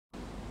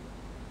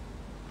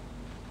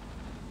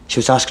She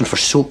was asking for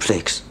soap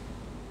flakes.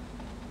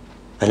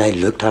 And I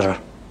looked at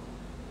her.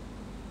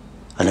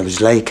 And it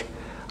was like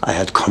I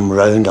had come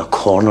round a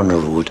corner on the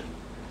road.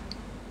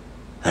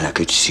 And I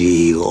could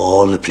see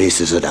all the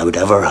places that I would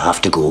ever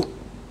have to go.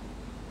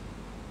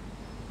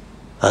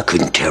 I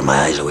couldn't tear my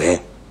eyes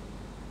away.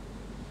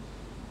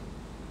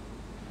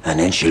 And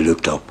then she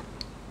looked up.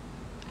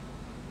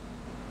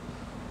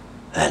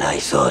 And I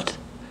thought,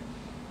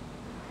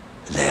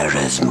 there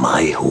is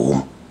my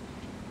home.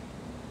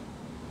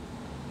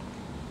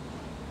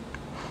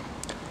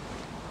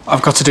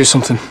 I've got to do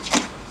something.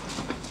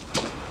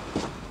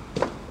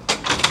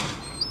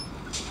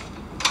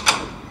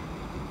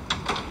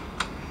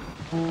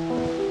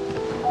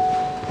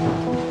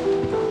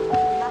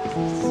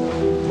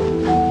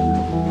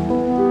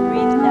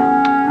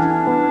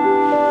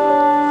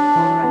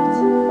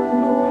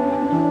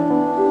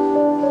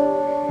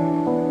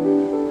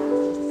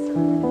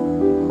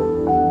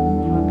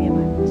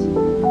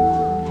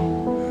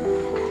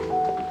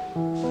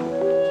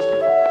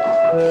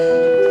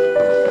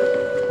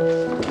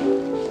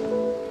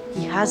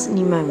 He has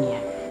pneumonia.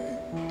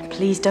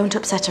 Please don't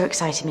upset or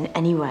excite him in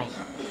any way.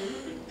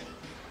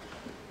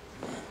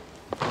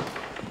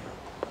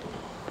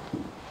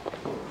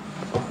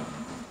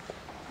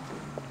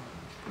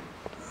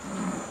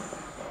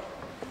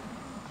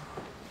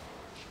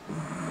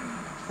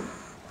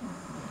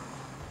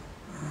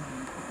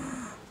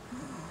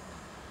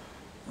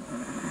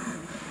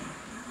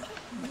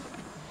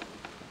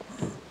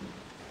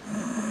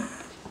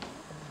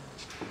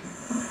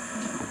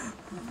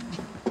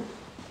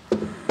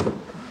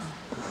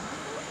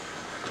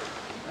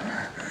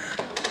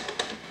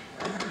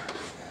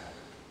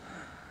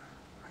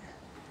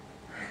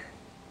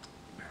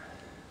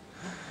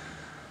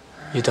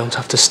 You don't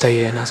have to stay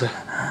here, Nazir.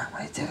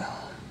 I do.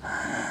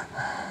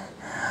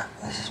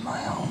 This is my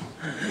home.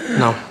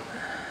 No.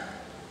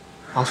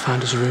 I'll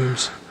find us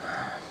rooms.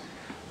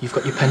 You've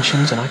got your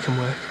pensions and I can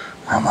work.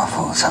 I'm a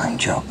full-time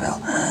job,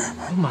 Bill.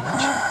 I'll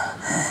manage.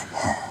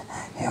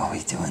 You'll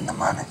be doing the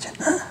managing.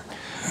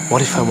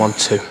 What if I want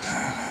to?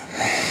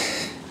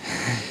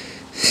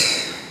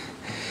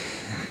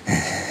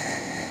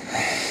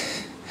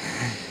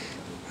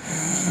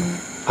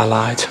 I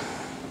lied.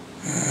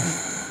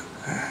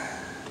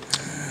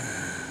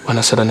 When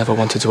I said I never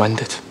wanted to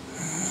end it.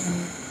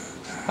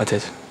 I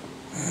did.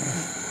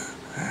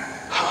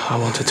 I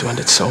wanted to end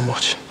it so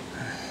much.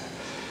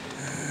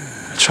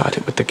 I tried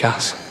it with the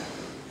gas.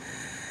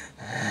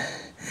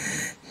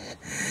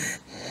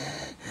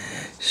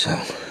 So,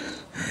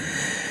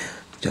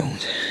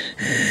 don't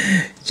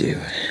do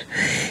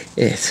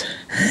it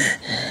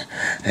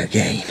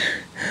again.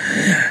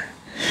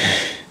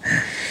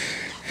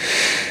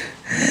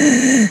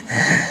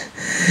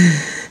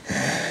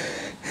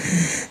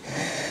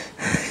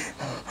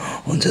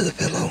 Under the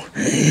pillow.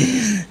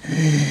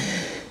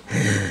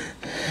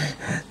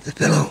 The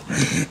pillow.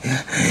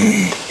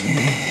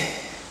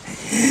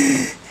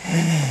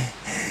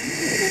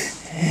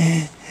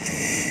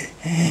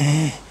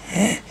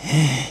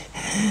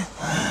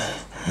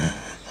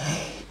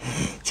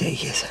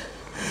 Take it.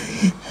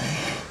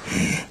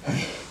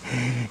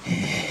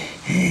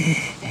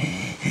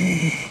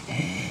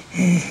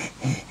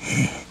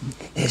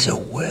 There's a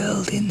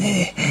world in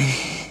there.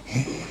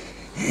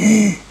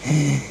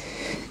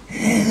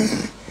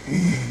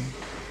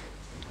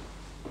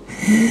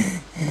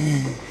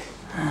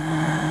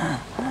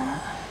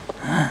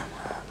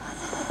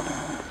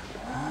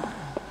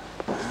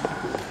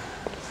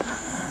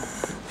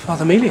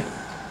 Father Amelia.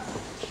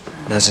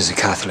 Naz is a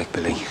Catholic,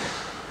 Billy.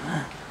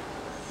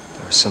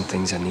 There are some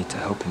things I need to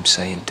help him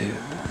say and do.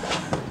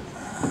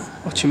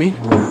 What do you mean?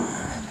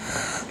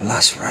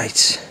 Last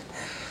rites.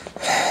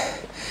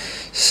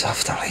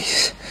 Softly.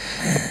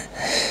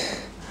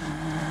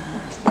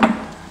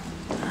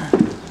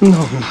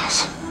 No,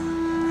 Naz.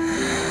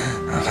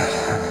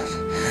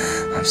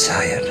 I'm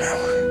tired now.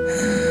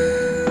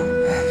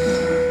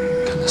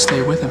 Can I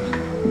stay with him?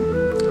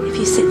 If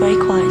you sit very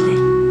quietly.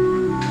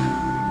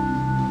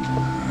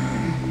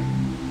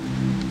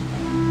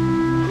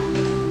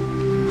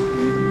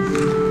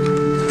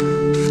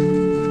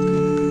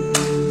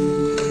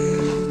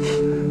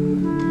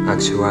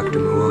 Axu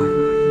agdumua.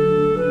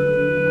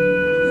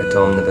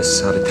 Adom na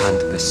basaditant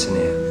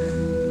basinea.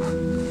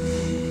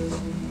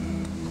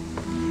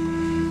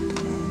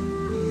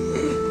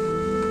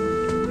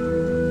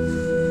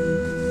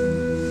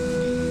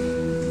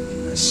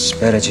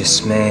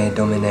 Spiritus me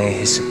domine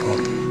hisipo.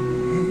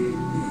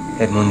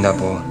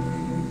 Edmundabor.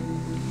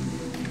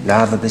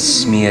 Lava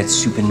besmiet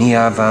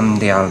supenia vam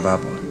de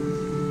albabor.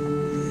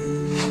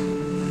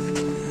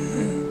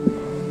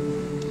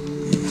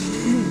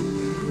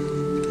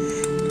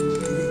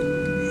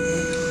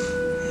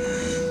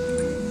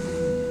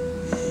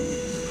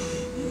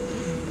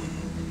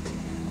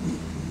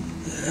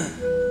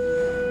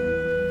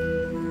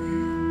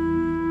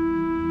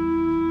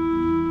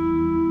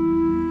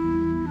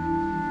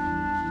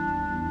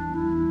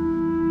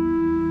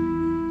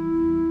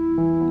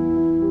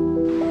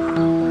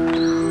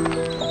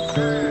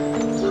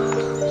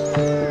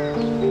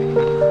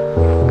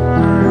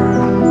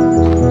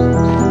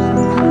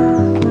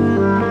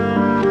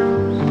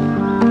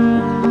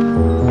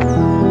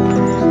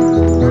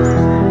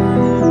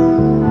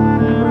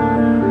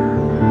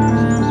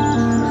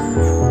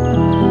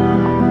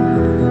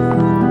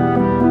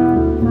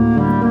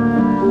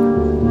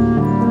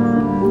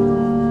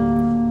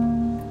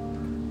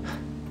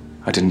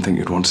 I didn't think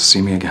you'd want to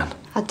see me again.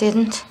 I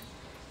didn't.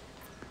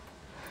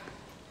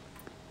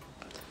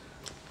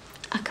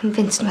 I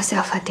convinced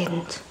myself I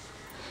didn't.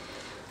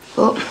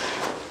 But...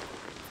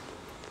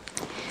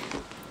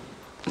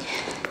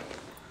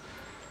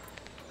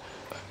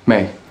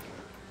 May,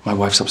 my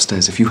wife's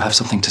upstairs. If you have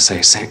something to say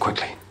it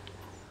quickly.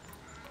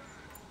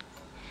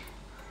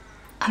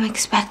 I'm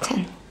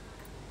expecting.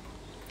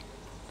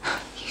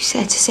 You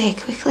said to say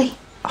it quickly.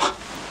 Are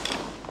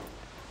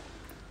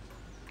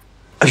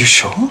you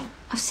sure?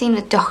 I've seen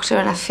a doctor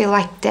and I feel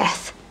like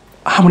death.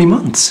 How many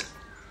months?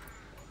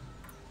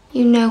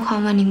 You know how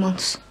many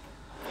months.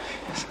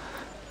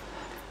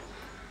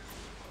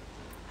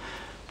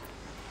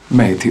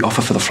 May, the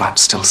offer for the flat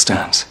still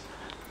stands.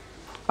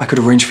 I could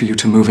arrange for you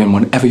to move in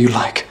whenever you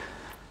like.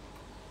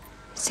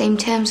 Same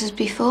terms as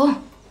before?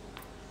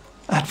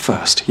 At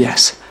first,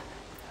 yes.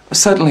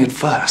 Certainly at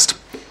first.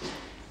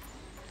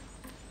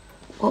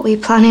 What were you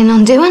planning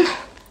on doing?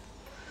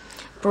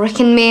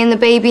 Bricking me and the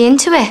baby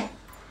into it?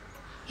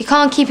 You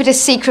can't keep it a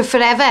secret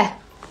forever.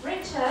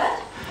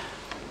 Richard?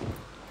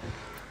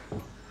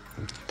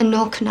 And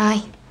nor can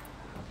I.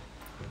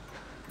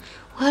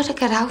 Word will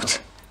get out.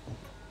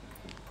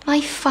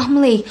 My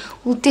family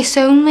will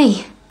disown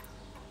me.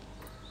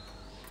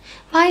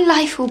 My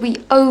life will be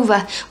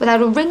over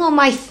without a ring on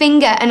my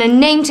finger and a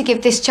name to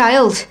give this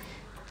child.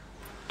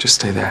 Just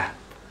stay there.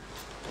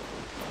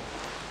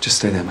 Just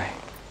stay there, May.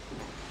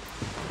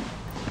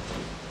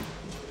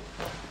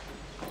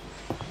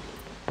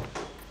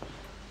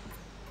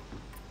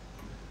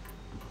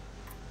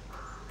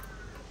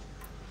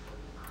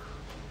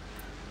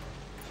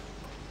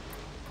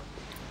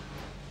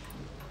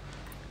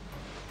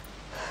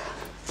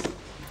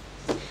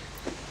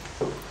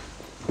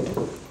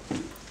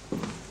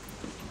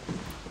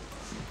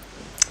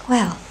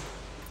 Well,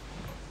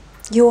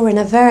 you're in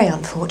a very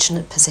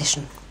unfortunate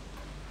position.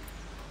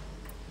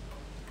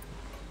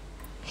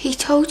 He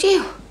told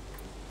you?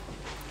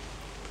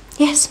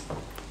 Yes.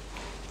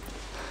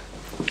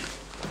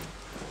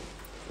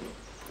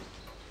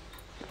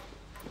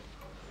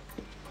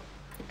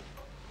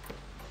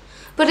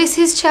 But it's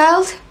his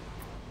child.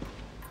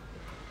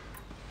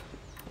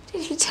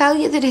 Did he tell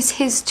you that it's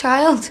his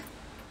child?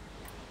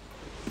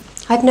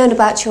 I've known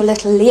about your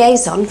little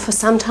liaison for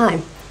some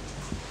time.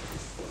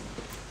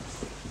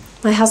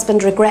 My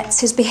husband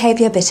regrets his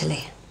behaviour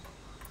bitterly.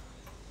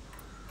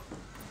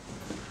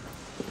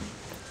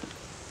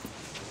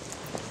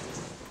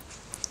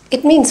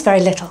 It means very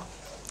little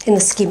in the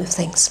scheme of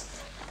things.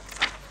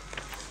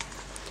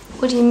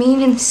 What do you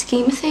mean in the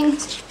scheme of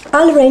things?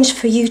 I'll arrange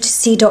for you to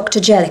see Dr.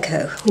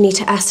 Jellicoe. We need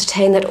to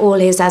ascertain that all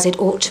is as it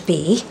ought to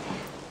be.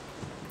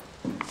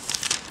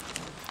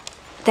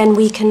 Then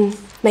we can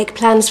make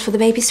plans for the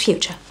baby's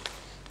future.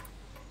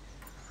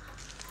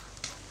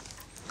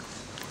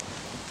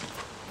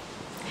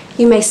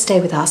 You may stay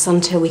with us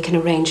until we can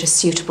arrange a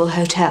suitable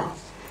hotel.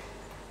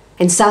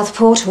 In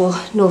Southport or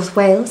North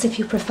Wales, if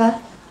you prefer.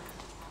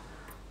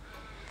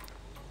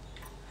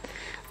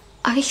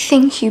 I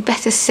think you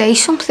better say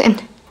something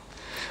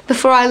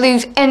before I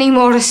lose any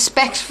more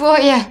respect for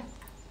you.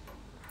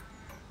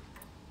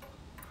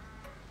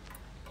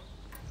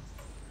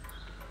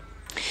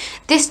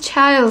 This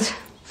child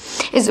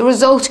is the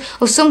result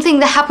of something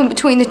that happened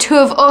between the two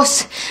of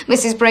us,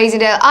 Mrs.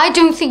 Brazendale. I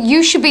don't think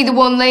you should be the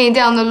one laying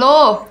down the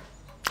law.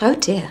 Oh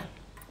dear.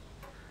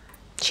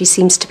 She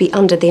seems to be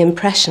under the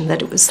impression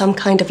that it was some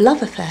kind of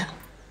love affair.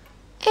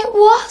 It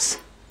was.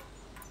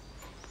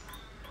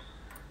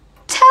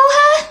 Tell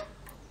her.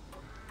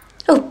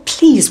 Oh,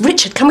 please,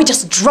 Richard, can we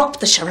just drop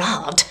the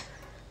charade?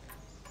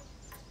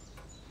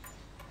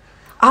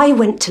 I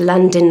went to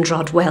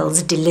Llandudrod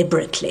Wells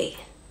deliberately.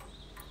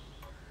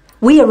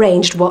 We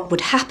arranged what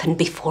would happen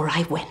before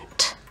I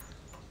went.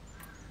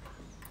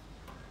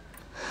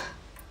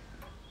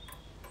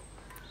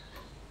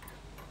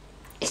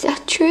 Is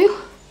that true?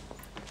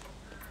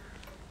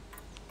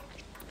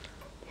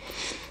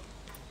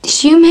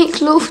 Did you make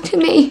love to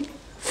me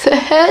for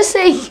her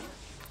sake?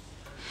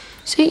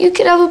 So you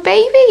could have a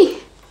baby?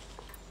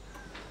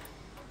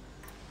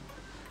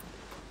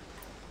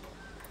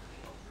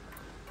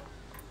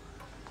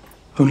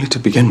 Only to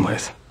begin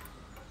with.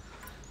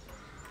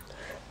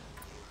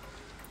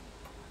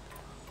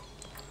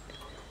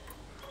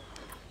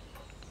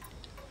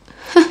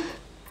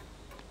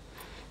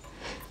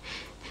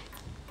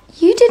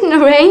 You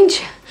didn't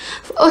arrange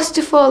for us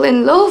to fall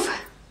in love.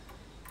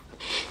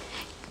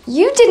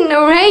 You didn't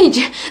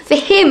arrange for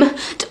him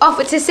to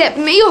offer to set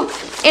me up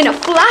in a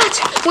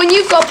flat when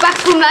you got back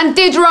from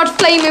Llandudrod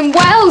Flaming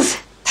Wells.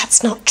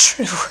 That's not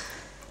true.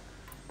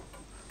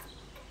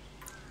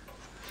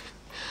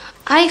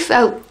 I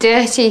felt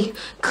dirty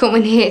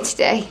coming here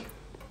today.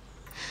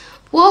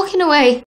 Walking away